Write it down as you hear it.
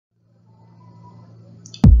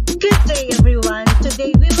Good day, everyone.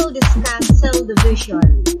 Today we will discuss cell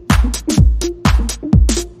division.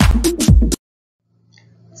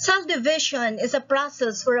 Cell division is a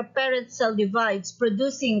process where a parent cell divides,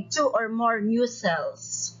 producing two or more new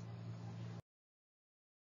cells.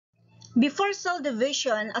 Before cell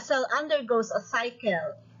division, a cell undergoes a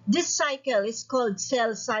cycle. This cycle is called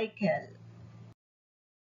cell cycle.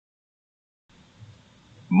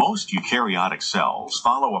 Most eukaryotic cells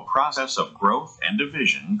follow a process of growth and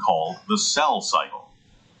division called the cell cycle.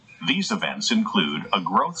 These events include a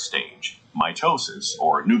growth stage, mitosis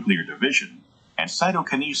or nuclear division, and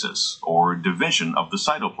cytokinesis or division of the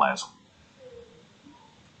cytoplasm.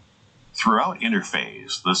 Throughout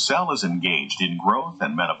interphase, the cell is engaged in growth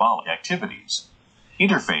and metabolic activities.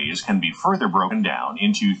 Interphase can be further broken down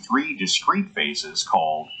into three discrete phases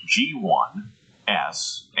called G1,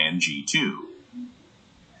 S, and G2.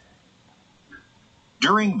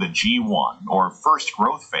 During the G1, or first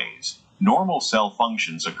growth phase, normal cell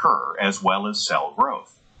functions occur as well as cell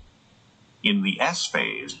growth. In the S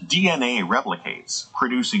phase, DNA replicates,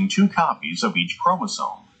 producing two copies of each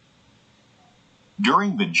chromosome.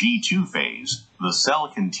 During the G2 phase, the cell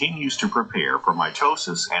continues to prepare for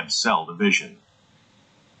mitosis and cell division.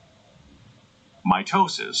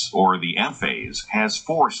 Mitosis, or the M phase, has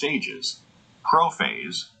four stages: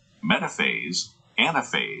 prophase, metaphase,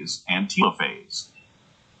 anaphase, and telophase.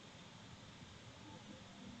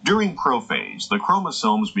 During prophase, the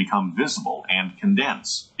chromosomes become visible and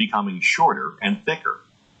condense, becoming shorter and thicker.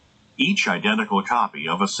 Each identical copy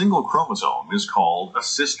of a single chromosome is called a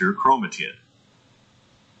sister chromatid.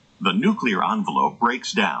 The nuclear envelope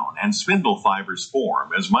breaks down and spindle fibers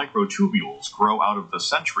form as microtubules grow out of the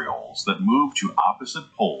centrioles that move to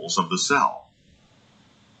opposite poles of the cell.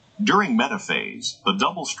 During metaphase, the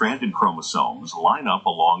double-stranded chromosomes line up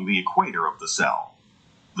along the equator of the cell.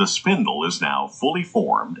 The spindle is now fully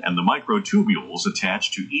formed and the microtubules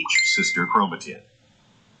attach to each sister chromatid.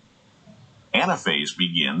 Anaphase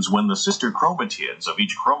begins when the sister chromatids of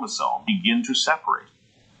each chromosome begin to separate.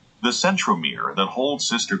 The centromere that holds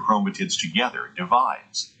sister chromatids together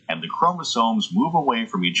divides, and the chromosomes move away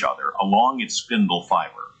from each other along its spindle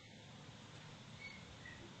fiber.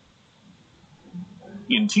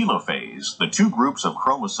 In telophase, the two groups of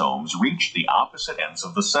chromosomes reach the opposite ends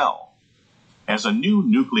of the cell. As a new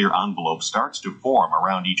nuclear envelope starts to form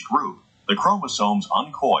around each group, the chromosomes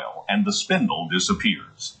uncoil and the spindle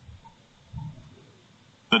disappears.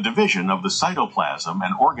 The division of the cytoplasm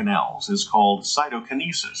and organelles is called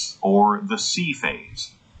cytokinesis, or the C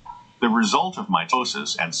phase. The result of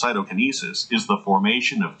mitosis and cytokinesis is the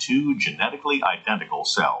formation of two genetically identical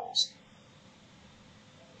cells.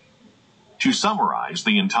 To summarize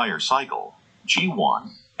the entire cycle,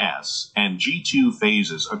 G1, S, and G2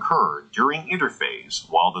 phases occur during interphase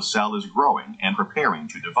while the cell is growing and preparing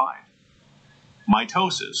to divide.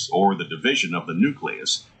 Mitosis, or the division of the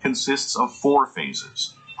nucleus, consists of four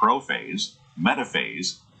phases: prophase,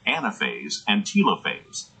 metaphase, anaphase, and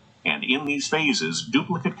telophase, and in these phases,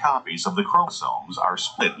 duplicate copies of the chromosomes are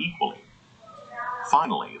split equally.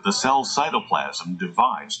 Finally, the cell's cytoplasm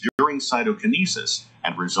divides during cytokinesis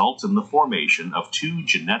and results in the formation of two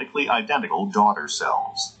genetically identical daughter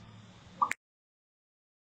cells.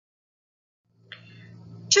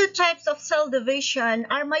 Two types of cell division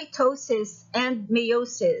are mitosis and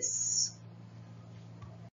meiosis.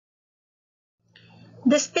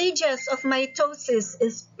 The stages of mitosis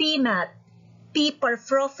is PMAT, P for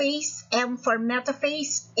prophase, M for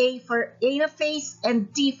metaphase, A for anaphase,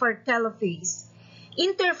 and T for telophase.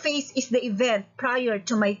 Interphase is the event prior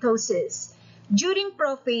to mitosis. During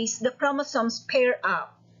prophase, the chromosomes pair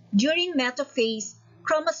up. During metaphase,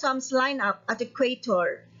 chromosomes line up at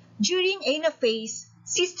equator. During anaphase,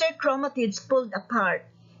 sister chromatids pulled apart.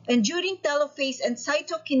 And during telophase and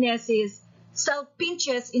cytokinesis, cell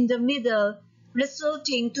pinches in the middle,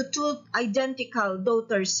 resulting to two identical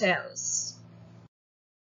daughter cells.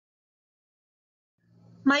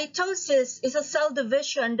 Mitosis is a cell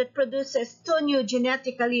division that produces two new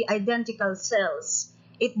genetically identical cells.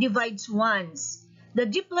 It divides once. The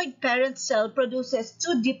diploid parent cell produces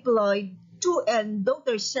two diploid 2N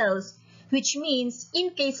daughter cells, which means,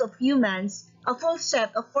 in case of humans, a full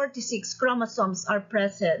set of 46 chromosomes are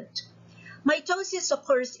present. Mitosis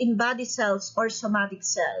occurs in body cells or somatic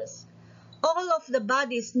cells. All of the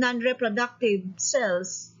body's non-reproductive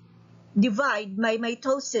cells divide by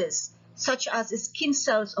mitosis, such as skin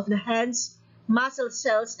cells of the hands, muscle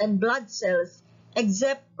cells, and blood cells,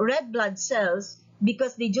 except red blood cells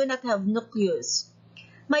because they do not have nucleus.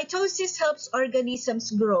 Mitosis helps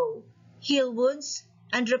organisms grow, heal wounds,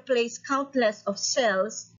 and replace countless of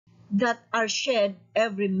cells that are shed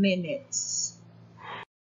every minute.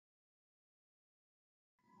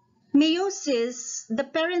 Meiosis, the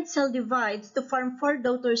parent cell divides to form four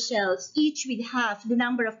daughter cells, each with half the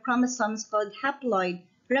number of chromosomes called haploid,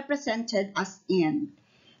 represented as N.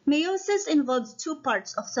 Meiosis involves two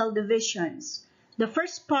parts of cell divisions. The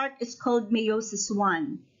first part is called meiosis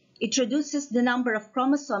 1. It reduces the number of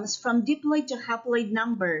chromosomes from diploid to haploid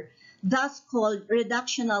number, thus called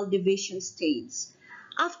reductional division stage.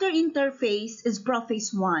 After interphase is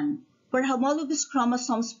prophase 1, where homologous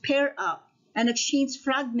chromosomes pair up and exchange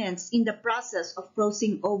fragments in the process of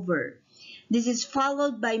crossing over. This is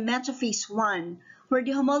followed by metaphase 1, where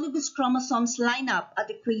the homologous chromosomes line up at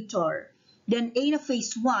the equator. Then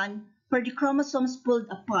anaphase 1, where the chromosomes pulled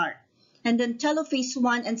apart. And then telophase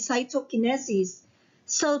 1 and cytokinesis,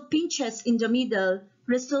 cell pinches in the middle,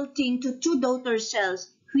 resulting to two daughter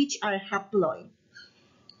cells which are haploid.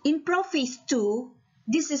 In prophase 2,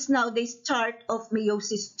 this is now the start of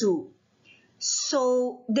meiosis 2.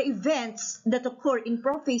 So the events that occur in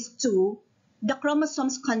prophase 2, the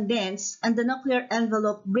chromosomes condense and the nuclear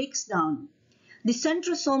envelope breaks down. The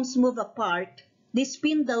centrosomes move apart, the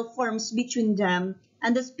spindle forms between them,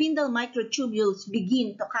 and the spindle microtubules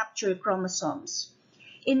begin to capture chromosomes.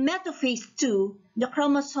 In metaphase 2, the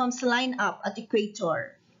chromosomes line up at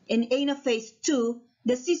equator. In anaphase 2,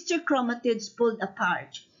 the sister chromatids pulled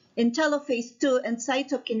apart. In telophase 2 and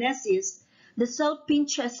cytokinesis, the cell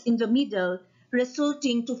pinches in the middle,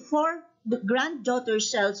 resulting to four granddaughter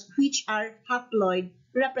cells which are haploid,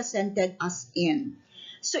 represented as N.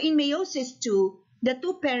 So in meiosis 2, the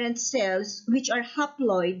two parent cells which are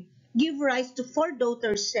haploid give rise to four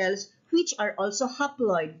daughter cells which are also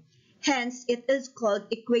haploid. Hence, it is called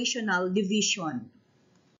equational division.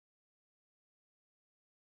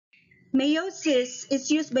 Meiosis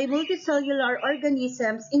is used by multicellular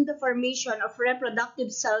organisms in the formation of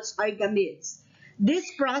reproductive cells or gametes.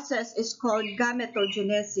 This process is called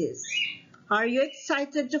gametogenesis. Are you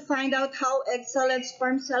excited to find out how egg cell and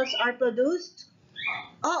sperm cells are produced?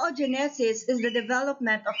 Oogenesis is the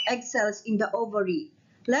development of egg cells in the ovary.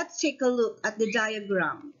 Let's take a look at the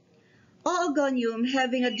diagram. Oogonium,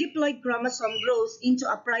 having a diploid chromosome, grows into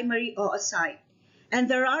a primary oocyte, and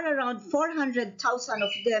there are around 400,000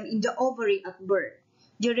 of them in the ovary at birth.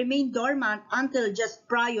 They remain dormant until just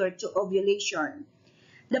prior to ovulation.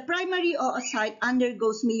 The primary oocyte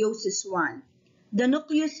undergoes meiosis 1. The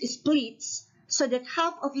nucleus splits so that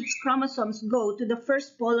half of its chromosomes go to the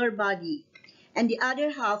first polar body, and the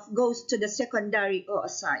other half goes to the secondary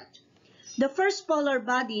oocyte. The first polar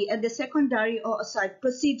body and the secondary oocyte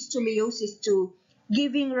proceeds to meiosis 2,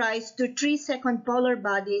 giving rise to three second polar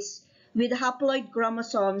bodies with haploid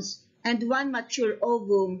chromosomes and one mature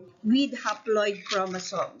ovum with haploid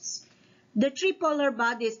chromosomes. The three polar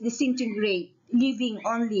bodies disintegrate, leaving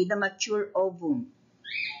only the mature ovum.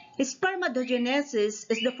 Spermatogenesis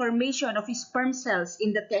is the formation of sperm cells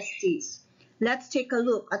in the testes. Let's take a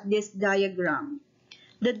look at this diagram.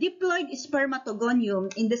 The diploid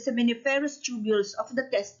spermatogonium in the seminiferous tubules of the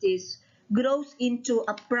testes grows into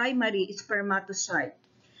a primary spermatocyte.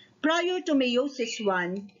 Prior to meiosis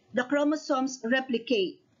 1, the chromosomes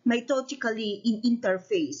replicate mitotically in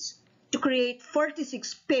interphase to create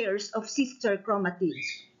 46 pairs of sister chromatids.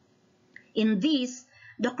 In these,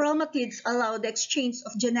 the chromatids allow the exchange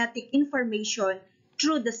of genetic information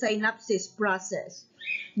through the synapsis process.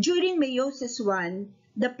 During meiosis 1,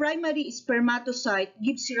 the primary spermatocyte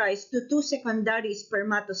gives rise to two secondary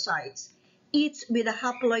spermatocytes, each with a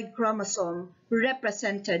haploid chromosome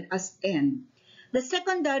represented as N. The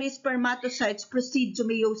secondary spermatocytes proceed to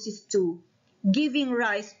meiosis 2, giving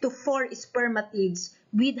rise to four spermatids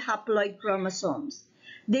with haploid chromosomes.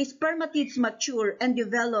 The spermatids mature and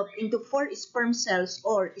develop into four sperm cells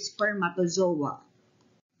or spermatozoa.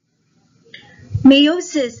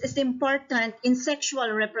 Meiosis is important in sexual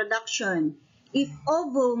reproduction. If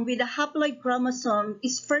ovum with a haploid chromosome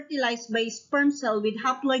is fertilized by a sperm cell with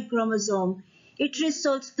haploid chromosome, it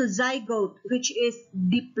results to zygote, which is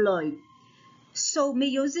diploid. So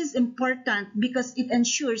meiosis is important because it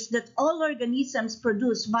ensures that all organisms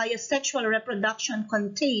produced via sexual reproduction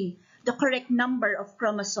contain the correct number of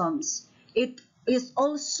chromosomes. It is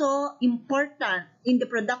also important in the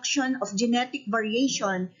production of genetic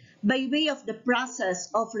variation by way of the process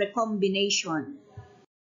of recombination.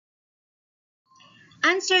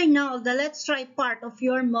 Answer now the let's try part of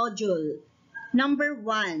your module. Number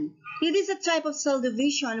 1. It is a type of cell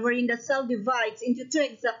division wherein the cell divides into two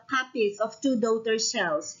exact copies of two daughter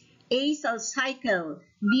cells. A. Cell cycle.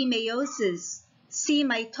 B. Meiosis. C.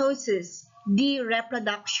 Mitosis. D.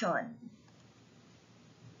 Reproduction.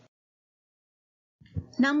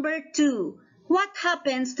 Number 2. What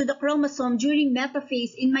happens to the chromosome during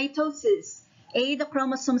metaphase in mitosis? A. The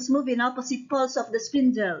chromosomes move in opposite poles of the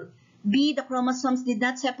spindle. B. The chromosomes did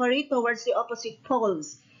not separate towards the opposite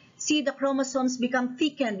poles. C. The chromosomes become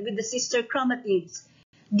thickened with the sister chromatids.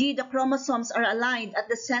 D. The chromosomes are aligned at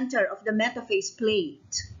the center of the metaphase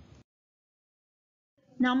plate.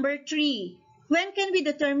 Number 3. When can we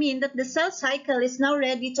determine that the cell cycle is now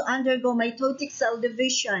ready to undergo mitotic cell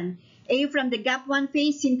division? A. From the gap1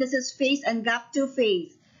 phase, synthesis phase, and gap2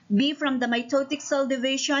 phase. B. From the mitotic cell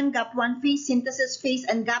division, gap1 phase, synthesis phase,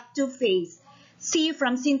 and gap2 phase. C.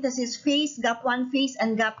 From synthesis phase, gap1 phase,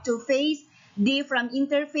 and gap2 phase. D. From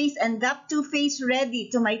interphase and gap2 phase ready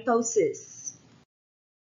to mitosis.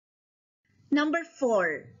 Number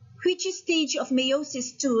 4. Which stage of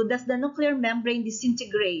meiosis II does the nuclear membrane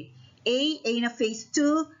disintegrate? A. Anaphase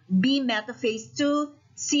II, B. Metaphase II,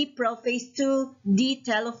 C. Prophase II, D.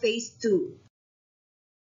 Telophase II.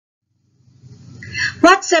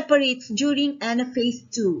 What separates during anaphase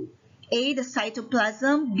II? A. The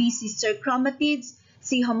cytoplasm, B. Sister chromatids,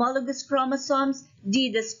 C. Homologous chromosomes,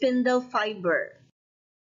 D. The spindle fiber.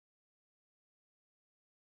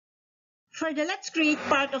 For the Let's Create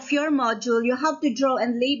part of your module, you have to draw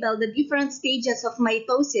and label the different stages of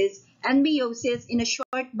mitosis and meiosis in a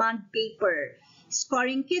short bond paper.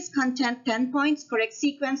 Scoring keys: content 10 points, correct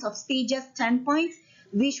sequence of stages 10 points,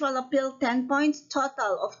 visual appeal 10 points,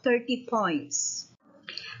 total of 30 points.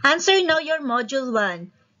 Answer now your Module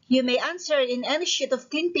 1. You may answer in any sheet of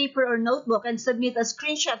clean paper or notebook and submit a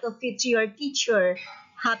screenshot of it to your teacher.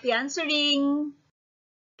 Happy answering!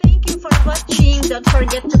 Thank you for watching. Don't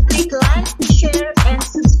forget to click like, share, and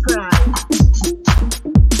subscribe.